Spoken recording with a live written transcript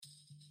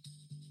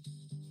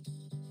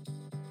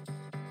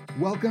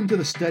Welcome to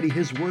the Study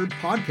His Word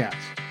podcast,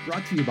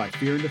 brought to you by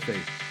Fear into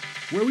Faith,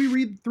 where we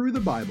read through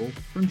the Bible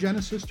from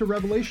Genesis to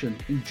Revelation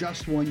in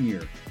just 1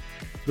 year.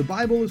 The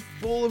Bible is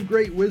full of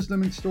great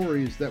wisdom and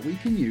stories that we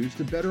can use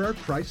to better our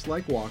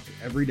Christ-like walk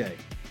every day.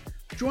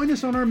 Join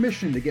us on our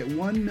mission to get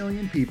 1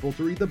 million people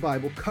to read the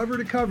Bible cover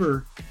to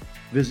cover.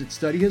 Visit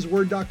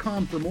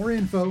studyhisword.com for more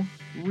info,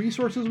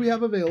 resources we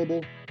have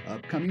available,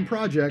 upcoming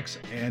projects,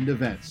 and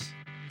events.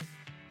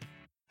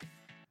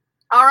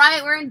 All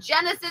right, we're in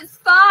Genesis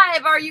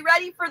 5. Are you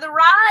ready for the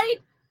ride?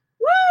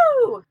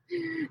 Woo!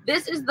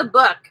 This is the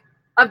book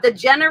of the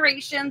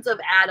generations of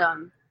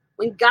Adam.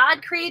 When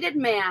God created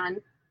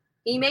man,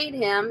 he made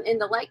him in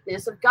the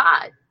likeness of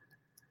God.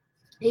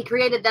 He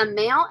created them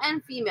male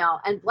and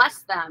female and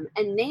blessed them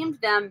and named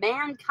them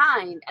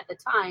mankind at the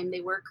time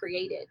they were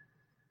created.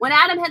 When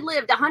Adam had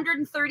lived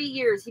 130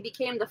 years, he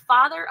became the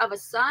father of a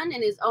son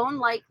in his own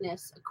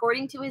likeness,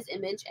 according to his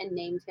image, and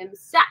named him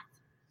Seth.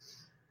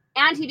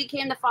 And he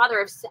became the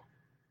father of Seth.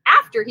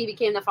 After he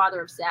became the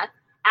father of Seth,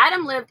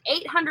 Adam lived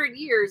 800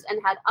 years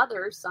and had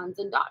other sons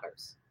and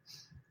daughters.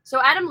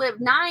 So Adam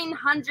lived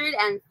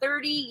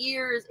 930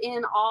 years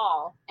in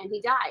all, and he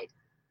died.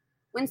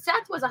 When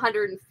Seth was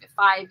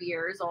 105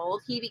 years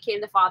old, he became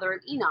the father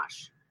of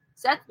Enosh.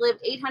 Seth lived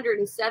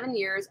 807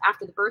 years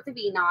after the birth of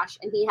Enosh,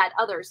 and he had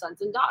other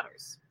sons and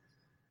daughters.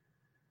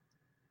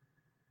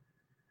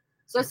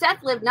 So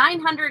Seth lived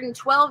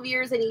 912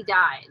 years and he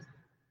died.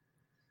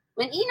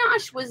 When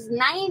Enosh was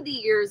 90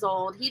 years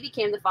old, he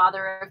became the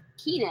father of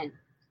Kenan.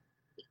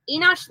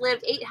 Enosh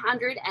lived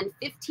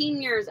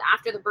 815 years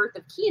after the birth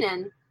of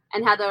Kenan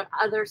and had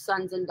other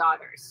sons and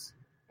daughters.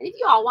 And if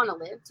you all want to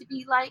live to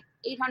be like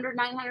 800,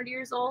 900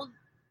 years old,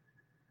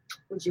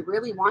 would you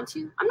really want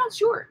to? I'm not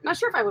sure. I'm not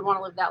sure if I would want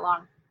to live that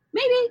long.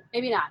 Maybe,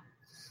 maybe not.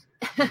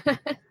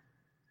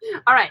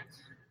 All right.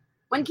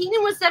 When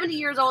Kenan was 70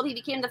 years old, he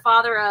became the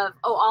father of,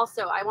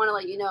 also, I want to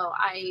let you know,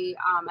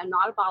 I'm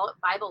not a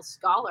Bible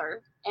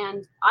scholar,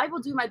 and I will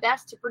do my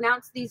best to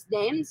pronounce these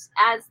names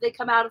as they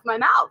come out of my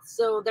mouth.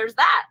 So there's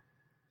that.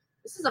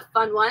 This is a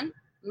fun one.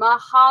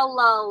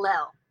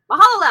 Mahalalel.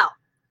 Mahalalel.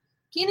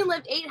 Kenan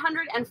lived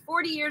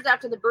 840 years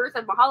after the birth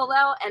of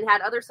Mahalalel and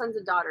had other sons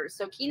and daughters.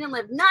 So Kenan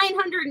lived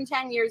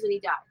 910 years and he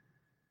died.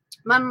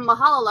 When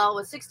Mahalalel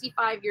was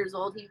 65 years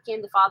old, he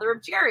became the father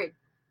of Jared.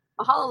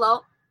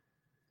 Mahalalel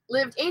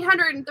lived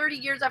 830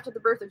 years after the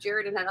birth of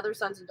Jared and had other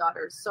sons and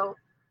daughters. So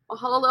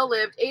Mahalalel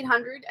lived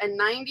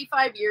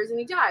 895 years and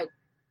he died.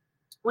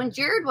 When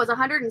Jared was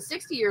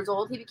 160 years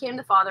old, he became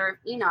the father of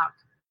Enoch.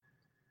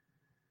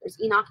 There's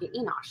Enoch and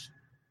Enosh.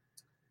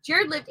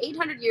 Jared lived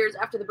 800 years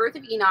after the birth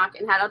of Enoch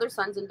and had other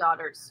sons and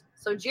daughters.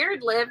 So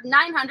Jared lived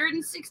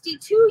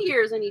 962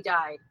 years and he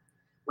died.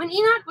 When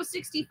Enoch was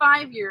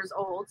 65 years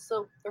old,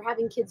 so they're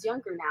having kids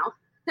younger now,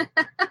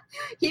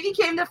 he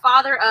became the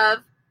father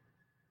of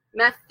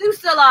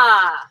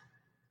Methuselah.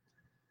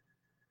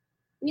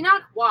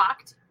 Enoch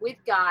walked with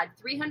God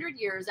 300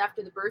 years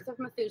after the birth of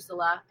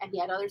Methuselah, and he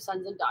had other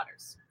sons and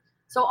daughters.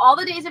 So all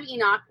the days of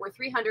Enoch were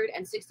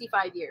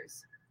 365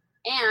 years.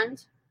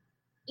 And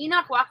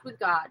Enoch walked with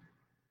God.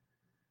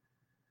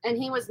 And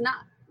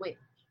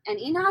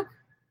Enoch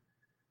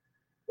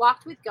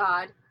walked with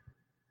God,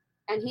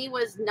 and he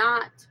was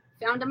not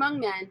found among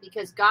men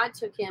because God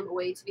took him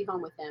away to be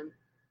home with him.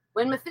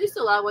 When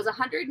Methuselah was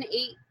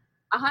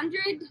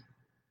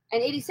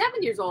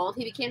 187 years old,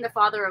 he became the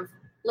father of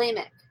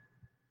Lamech.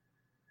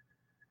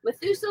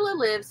 Methuselah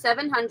lived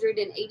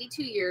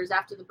 782 years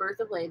after the birth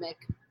of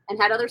Lamech and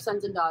had other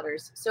sons and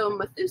daughters. So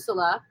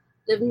Methuselah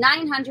lived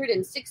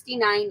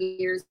 969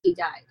 years, he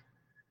died.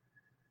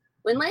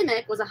 When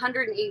Lamech was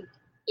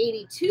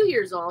 182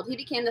 years old, he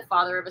became the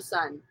father of a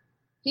son.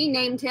 He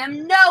named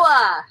him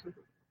Noah,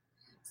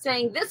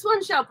 saying, "This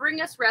one shall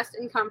bring us rest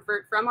and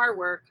comfort from our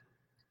work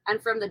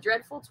and from the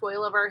dreadful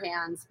toil of our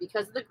hands,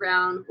 because of the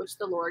ground which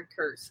the Lord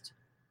cursed."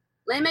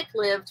 Lamech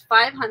lived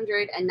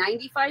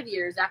 595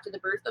 years after the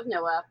birth of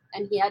Noah,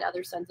 and he had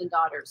other sons and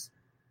daughters.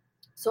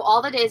 So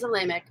all the days of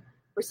Lamech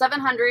were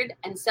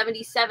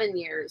 777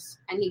 years,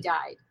 and he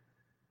died.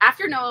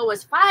 After Noah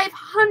was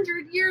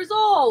 500 years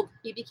old,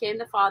 he became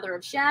the father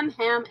of Shem,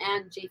 Ham,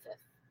 and Japheth.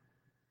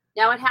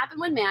 Now it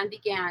happened when man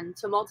began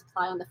to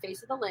multiply on the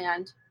face of the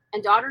land,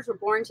 and daughters were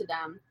born to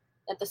them,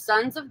 that the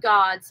sons of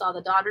God saw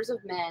the daughters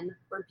of men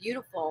were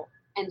beautiful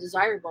and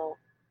desirable,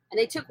 and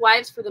they took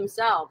wives for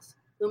themselves,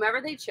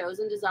 whomever they chose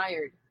and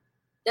desired.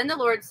 Then the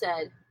Lord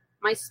said,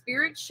 "My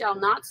spirit shall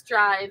not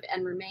strive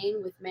and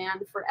remain with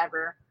man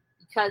forever,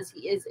 because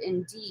he is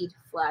indeed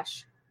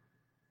flesh.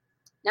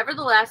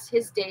 Nevertheless,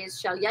 his days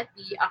shall yet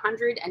be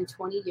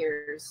 120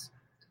 years.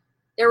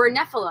 There were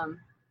Nephilim,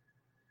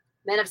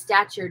 men of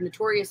stature,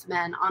 notorious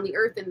men, on the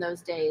earth in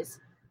those days,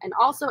 and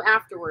also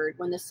afterward,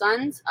 when the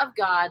sons of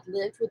God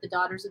lived with the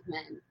daughters of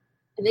men,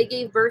 and they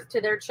gave birth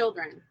to their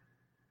children.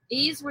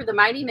 These were the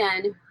mighty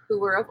men who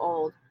were of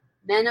old,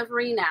 men of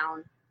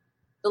renown.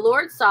 The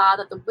Lord saw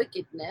that the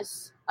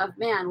wickedness of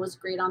man was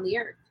great on the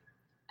earth,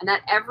 and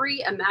that every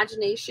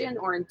imagination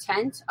or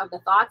intent of the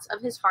thoughts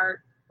of his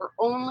heart were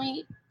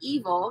only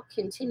evil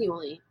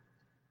continually.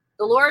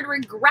 The Lord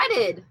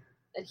regretted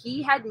that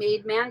he had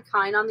made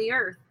mankind on the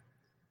earth,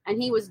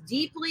 and he was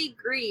deeply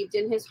grieved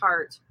in his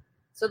heart.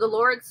 So the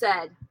Lord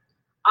said,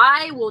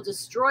 I will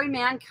destroy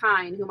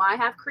mankind whom I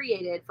have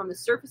created from the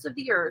surface of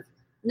the earth,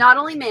 not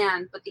only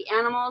man, but the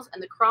animals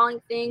and the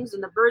crawling things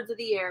and the birds of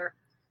the air,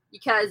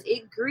 because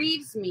it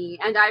grieves me,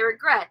 and I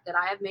regret that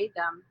I have made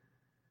them.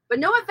 But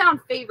Noah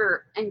found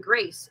favor and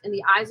grace in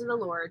the eyes of the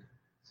Lord.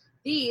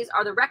 These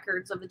are the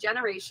records of the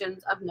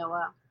generations of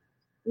Noah.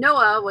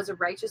 Noah was a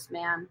righteous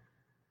man,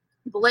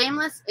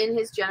 blameless in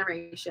his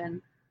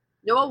generation.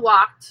 Noah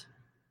walked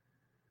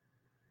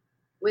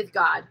with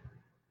God.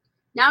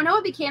 Now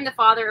Noah became the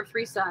father of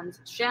 3 sons,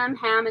 Shem,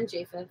 Ham, and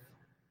Japheth.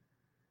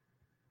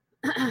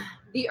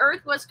 The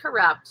earth was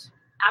corrupt,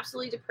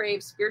 absolutely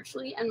depraved,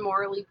 spiritually and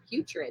morally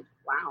putrid.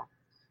 Wow.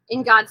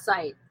 In God's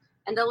sight.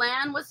 And the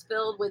land was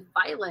filled with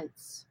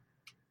violence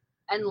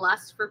and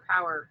lust for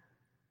power.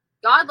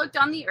 God looked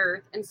on the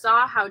earth and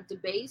saw how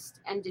debased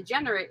and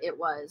degenerate it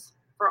was,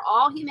 for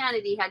all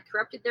humanity had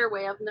corrupted their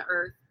way on the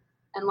earth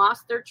and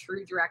lost their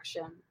true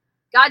direction.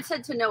 God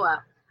said to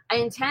Noah, I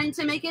intend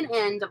to make an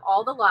end of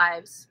all the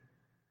lives,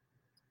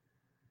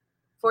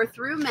 for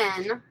through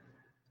men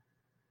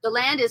the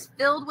land is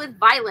filled with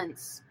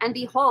violence, and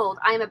behold,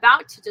 I am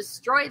about to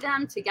destroy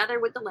them together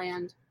with the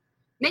land.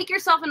 Make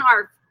yourself an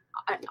ark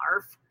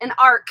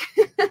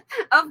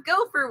of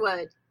gopher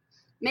wood.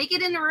 Make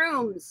it in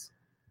rooms,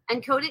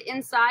 and coat it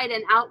inside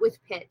and out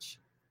with pitch.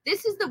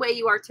 This is the way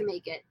you are to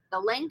make it. The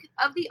length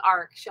of the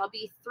ark shall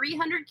be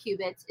 300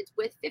 cubits, its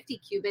width 50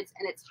 cubits,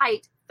 and its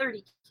height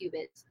 30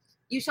 cubits.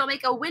 You shall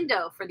make a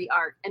window for the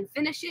ark, and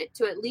finish it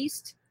to at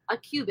least a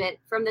cubit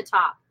from the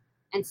top,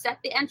 and set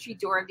the entry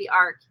door of the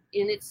ark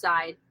in its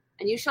side,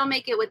 and you shall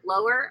make it with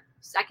lower,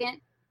 second,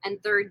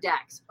 and third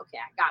decks. Okay,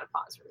 I gotta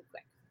pause really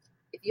quick.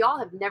 If y'all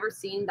have never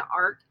seen the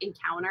Ark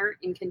Encounter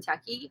in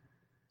Kentucky,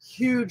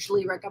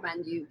 hugely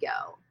recommend you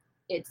go.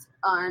 It's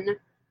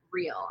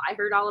unreal. I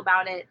heard all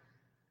about it.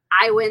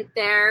 I went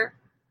there,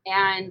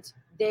 and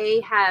they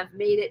have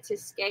made it to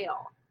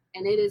scale,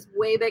 and it is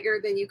way bigger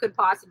than you could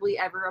possibly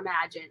ever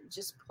imagine.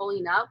 Just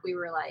pulling up, we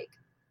were like,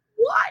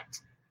 what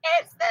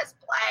is this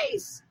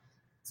place?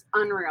 It's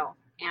unreal.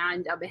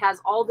 And it has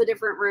all the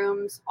different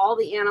rooms, all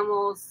the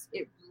animals.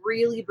 It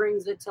really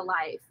brings it to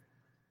life.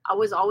 I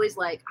was always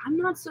like, I'm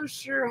not so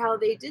sure how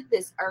they did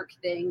this ark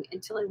thing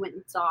until I went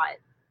and saw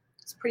it.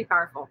 It's pretty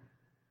powerful.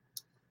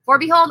 For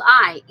behold,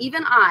 I,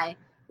 even I,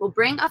 will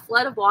bring a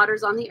flood of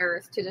waters on the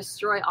earth to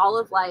destroy all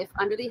of life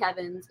under the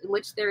heavens, in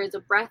which there is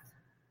a breath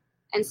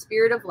and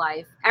spirit of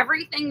life.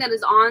 Everything that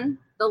is on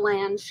the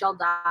land shall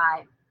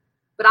die.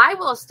 But I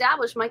will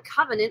establish my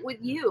covenant with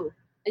you,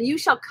 and you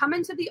shall come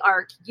into the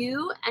ark,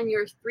 you and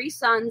your 3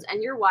 sons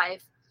and your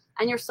wife,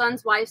 and your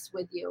sons' wives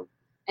with you.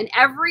 And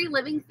every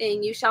living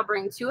thing you shall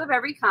bring 2 of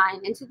every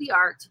kind into the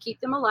ark to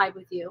keep them alive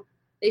with you.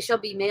 They shall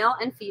be male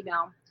and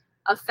female,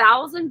 of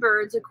fowls and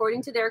birds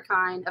according to their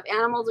kind, of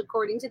animals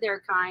according to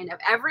their kind, of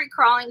every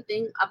crawling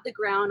thing of the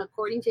ground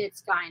according to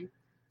its kind.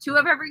 2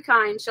 of every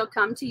kind shall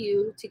come to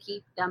you to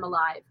keep them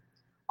alive.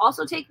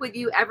 Also take with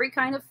you every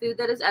kind of food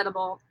that is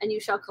edible, and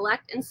you shall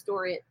collect and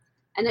store it,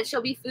 and it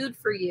shall be food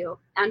for you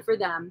and for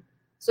them.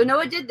 So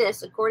Noah did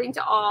this according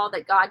to all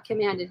that God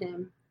commanded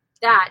him.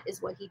 That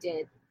is what he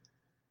did.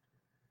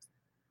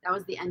 That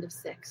was the end of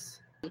 6.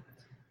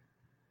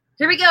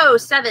 Here we go,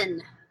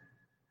 7.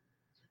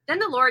 Then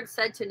the Lord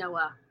said to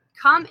Noah,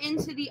 come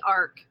into the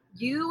ark,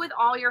 you with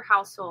all your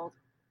household,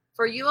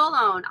 for you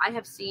alone I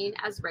have seen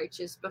as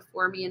righteous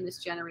before me in this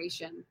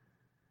generation.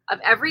 Of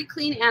every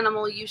clean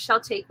animal you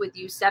shall take with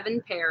you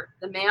 7 pair,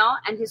 the male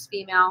and his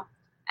female,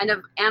 and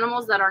of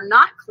animals that are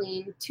not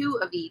clean, 2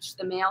 of each,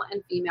 the male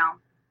and female.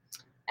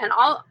 And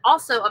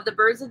also of the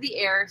birds of the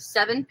air,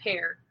 7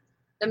 pair,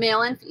 the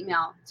male and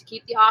female, to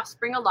keep the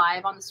offspring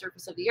alive on the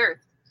surface of the earth.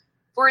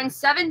 For in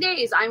 7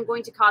 days I am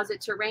going to cause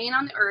it to rain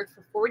on the earth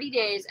for 40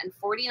 days and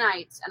 40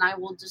 nights, and I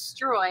will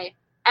destroy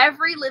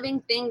every living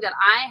thing that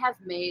I have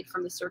made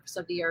from the surface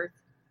of the earth.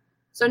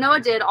 So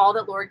Noah did all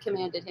that the Lord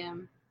commanded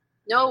him.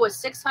 Noah was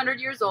 600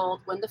 years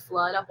old when the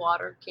flood of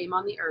water came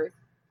on the earth.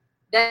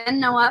 Then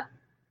Noah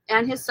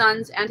and his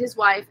sons and his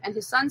wife and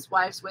his sons'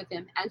 wives with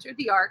him entered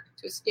the ark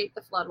to escape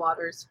the flood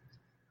waters.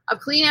 Of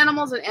clean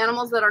animals and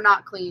animals that are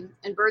not clean,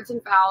 and birds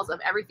and fowls,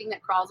 of everything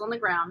that crawls on the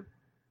ground,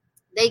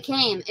 they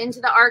came into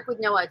the ark with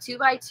Noah 2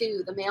 by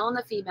 2, the male and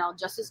the female,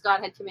 just as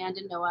God had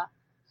commanded Noah.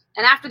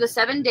 And after the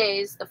 7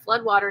 days, the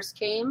flood waters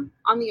came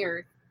on the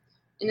earth.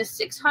 In the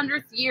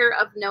 600th year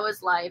of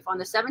Noah's life, on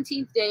the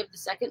 17th day of the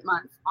 2nd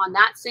month, on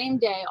that same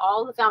day,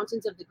 all the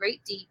fountains of the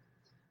great deep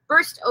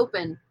burst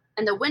open,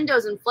 and the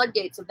windows and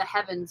floodgates of the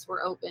heavens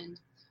were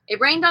opened.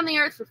 It rained on the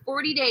earth for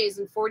 40 days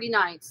and 40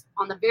 nights.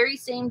 On the very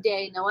same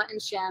day, Noah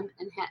and Shem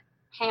and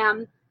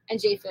Ham and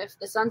Japheth,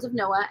 the sons of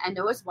Noah, and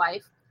Noah's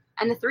wife,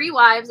 and the 3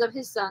 wives of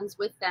his sons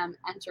with them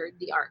entered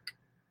the ark.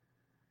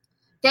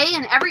 They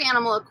and every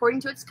animal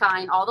according to its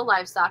kind, all the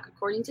livestock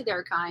according to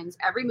their kinds,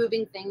 every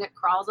moving thing that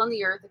crawls on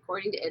the earth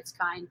according to its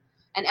kind,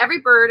 and every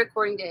bird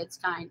according to its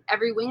kind,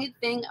 every winged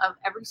thing of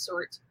every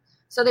sort.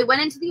 So they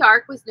went into the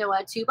ark with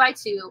Noah 2 by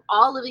 2,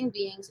 all living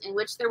beings in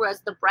which there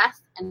was the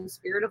breath and the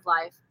spirit of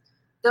life.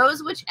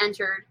 Those which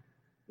entered,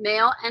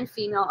 male and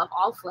female of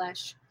all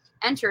flesh,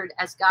 entered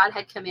as God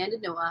had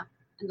commanded Noah,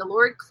 and the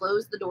Lord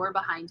closed the door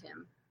behind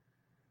him.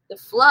 The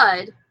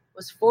flood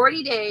was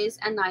 40 days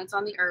and nights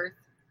on the earth,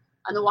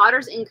 and the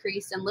waters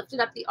increased and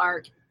lifted up the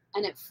ark,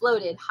 and it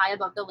floated high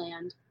above the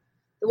land.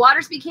 The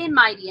waters became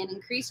mighty and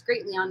increased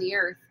greatly on the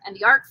earth, and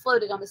the ark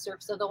floated on the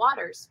surface of the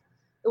waters.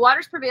 The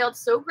waters prevailed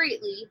so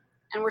greatly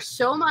and were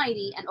so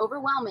mighty and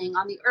overwhelming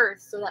on the earth,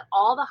 so that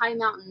all the high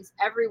mountains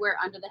everywhere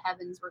under the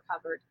heavens were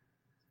covered.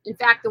 In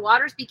fact, the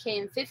waters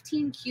became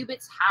 15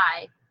 cubits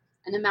high,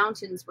 and the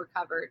mountains were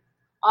covered.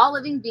 All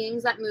living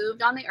beings that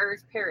moved on the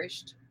earth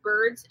perished,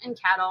 birds and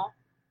cattle,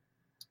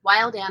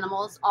 wild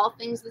animals, all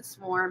things that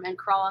swarm and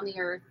crawl on the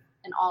earth,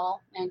 and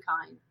all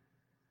mankind.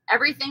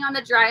 Everything on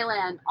the dry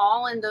land,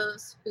 all in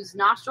those whose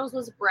nostrils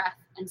was breath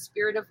and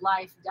spirit of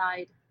life,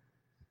 died.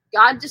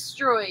 God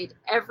destroyed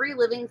every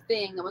living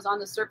thing that was on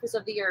the surface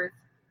of the earth.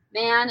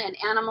 Man and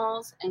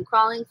animals and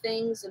crawling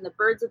things and the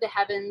birds of the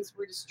heavens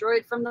were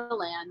destroyed from the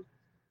land.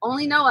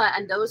 Only Noah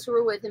and those who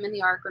were with him in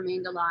the ark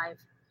remained alive.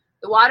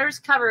 The waters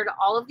covered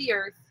all of the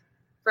earth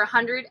for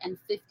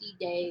 150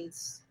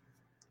 days.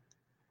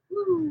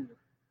 Woo.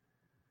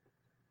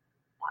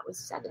 That was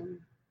 7.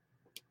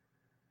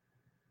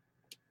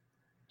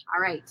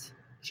 All right,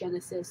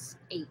 Genesis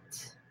 8.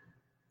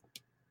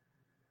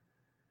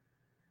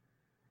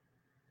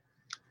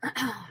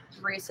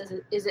 Maria says,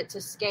 is it to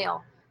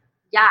scale?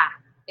 Yeah,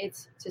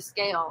 it's to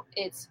scale.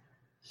 It's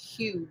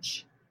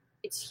huge.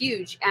 It's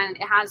huge. And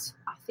it has,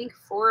 I think,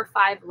 4 or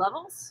 5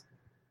 levels.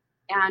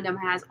 And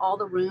has all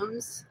the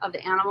rooms of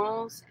the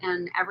animals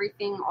and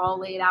everything all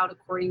laid out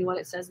according to what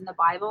it says in the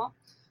Bible.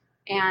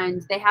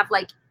 And they have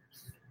like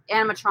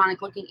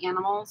animatronic looking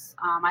animals.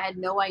 I had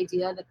no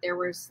idea that there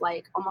was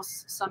like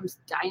almost some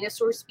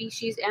dinosaur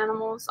species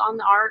animals on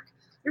the ark.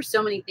 There's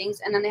so many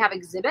things. And then they have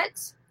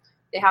exhibits.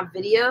 They have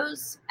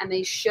videos, and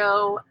they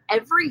show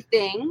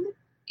everything,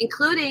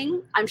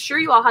 including, I'm sure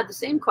you all had the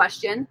same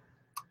question.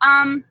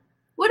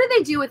 What do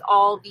they do with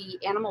all the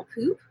animal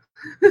poop?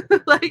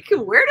 Like,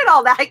 where did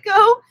all that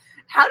go?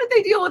 How did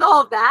they deal with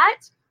all of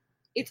that?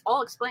 It's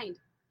all explained.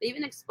 They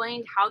even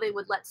explained how they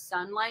would let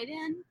sunlight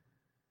in.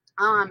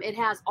 It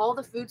has all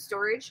the food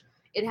storage.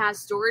 It has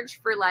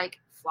storage for like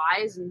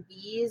flies and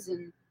bees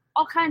and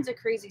all kinds of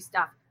crazy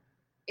stuff.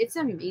 It's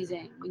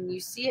amazing. When you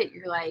see it,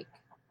 you're like,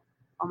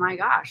 oh my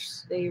gosh,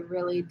 they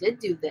really did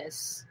do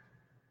this.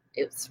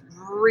 It's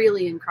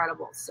really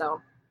incredible. So,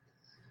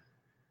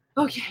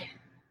 okay.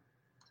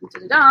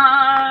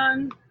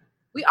 Da-da-da.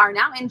 We are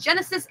now in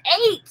Genesis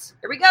 8.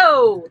 Here we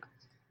go.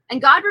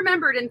 And God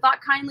remembered and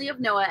thought kindly of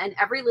Noah and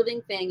every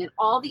living thing and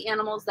all the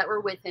animals that were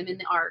with him in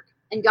the ark.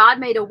 And God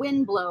made a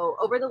wind blow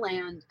over the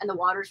land, and the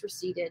waters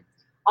receded.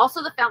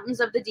 Also the fountains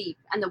of the deep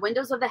and the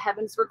windows of the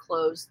heavens were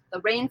closed. The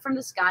rain from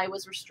the sky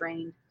was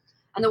restrained,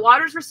 and the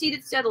waters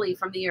receded steadily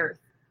from the earth.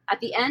 At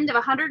the end of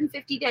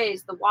 150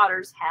 days, the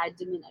waters had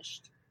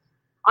diminished.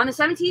 On the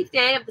 17th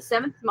day of the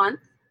 7th month,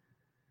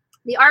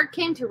 the ark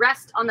came to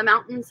rest on the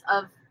mountains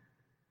of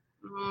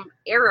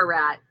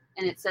Ararat,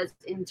 and it says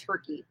in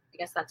Turkey. I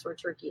guess that's where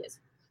Turkey is.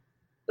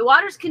 The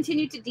waters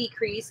continued to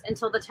decrease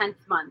until the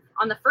 10th month.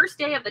 On the first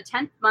day of the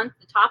 10th month,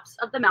 the tops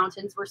of the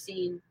mountains were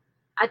seen.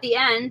 At the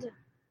end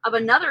of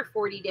another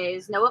 40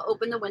 days, Noah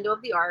opened the window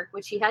of the ark,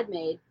 which he had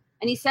made,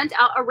 and he sent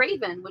out a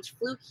raven, which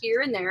flew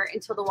here and there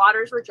until the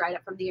waters were dried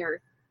up from the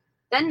earth.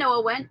 Then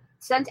Noah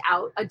sent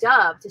out a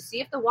dove to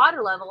see if the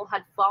water level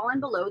had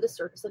fallen below the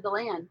surface of the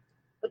land.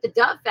 But the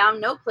dove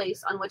found no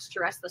place on which to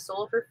rest the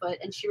sole of her foot,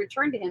 and she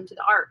returned to him to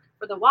the ark,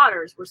 for the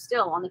waters were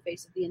still on the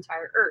face of the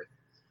entire earth.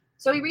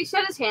 So he reached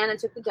out his hand and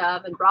took the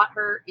dove and brought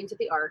her into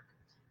the ark.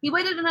 He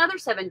waited another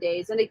 7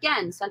 days and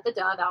again sent the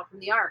dove out from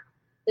the ark.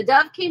 The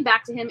dove came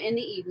back to him in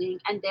the evening,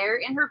 and there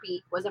in her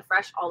beak was a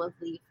fresh olive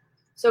leaf.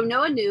 So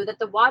Noah knew that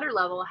the water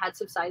level had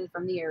subsided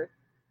from the earth.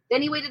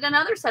 Then he waited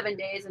another 7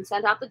 days and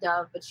sent out the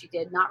dove, but she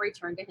did not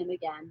return to him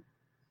again.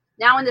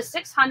 Now in the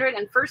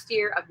 601st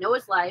year of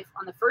Noah's life,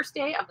 on the first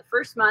day of the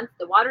first month,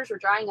 the waters were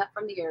drying up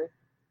from the earth.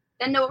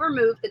 Then Noah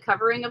removed the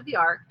covering of the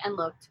ark and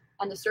looked,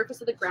 and the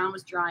surface of the ground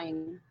was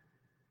drying.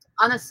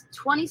 On the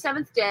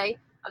 27th day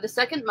of the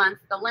 2nd month,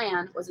 the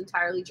land was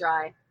entirely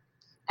dry.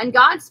 And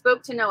God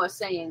spoke to Noah,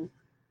 saying,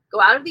 Go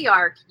out of the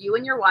ark, you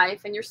and your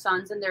wife and your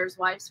sons and their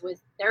wives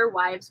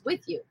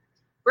with you.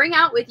 Bring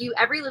out with you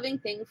every living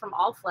thing from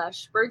all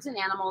flesh, birds and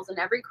animals, and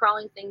every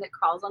crawling thing that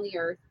crawls on the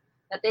earth,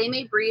 that they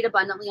may breed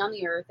abundantly on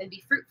the earth, and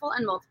be fruitful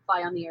and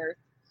multiply on the earth.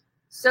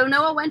 So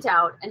Noah went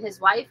out, and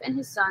his wife and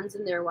his sons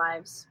and their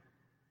wives.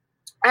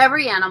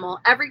 Every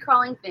animal, every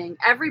crawling thing,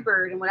 every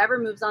bird, and whatever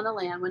moves on the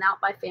land went out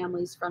by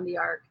families from the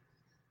ark.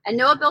 And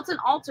Noah built an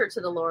altar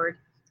to the Lord,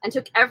 and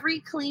took every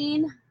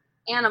clean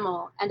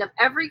animal and of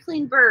every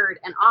clean bird,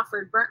 and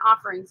offered burnt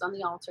offerings on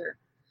the altar.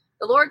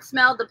 The Lord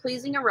smelled the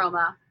pleasing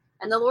aroma,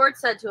 and the Lord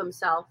said to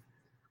himself,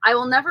 I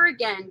will never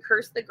again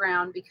curse the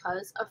ground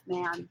because of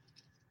man.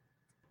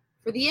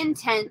 For the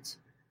intent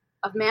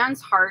of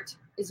man's heart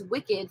is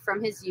wicked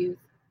from his youth.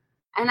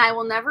 and I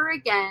will never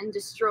again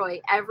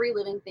destroy every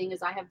living thing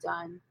as I have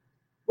done.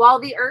 While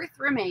the earth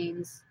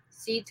remains,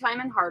 seed time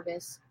and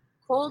harvest,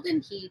 cold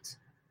and heat,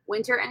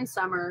 winter and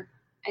summer,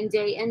 and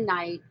day and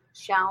night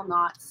shall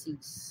not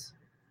cease.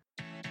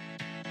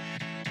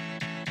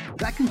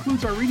 That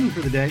concludes our reading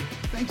for the day.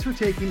 Thanks for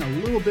taking a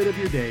little bit of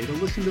your day to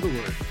listen to the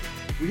Word.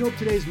 We hope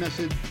today's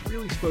message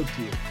really spoke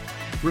to you.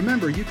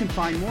 Remember, you can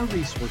find more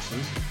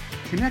resources,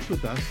 connect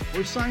with us,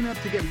 or sign up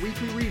to get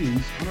weekly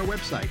readings on our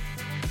website,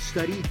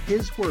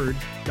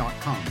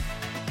 studyhisword.com.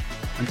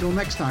 Until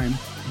next time,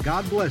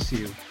 God bless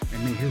you,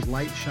 and may His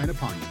light shine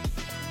upon you.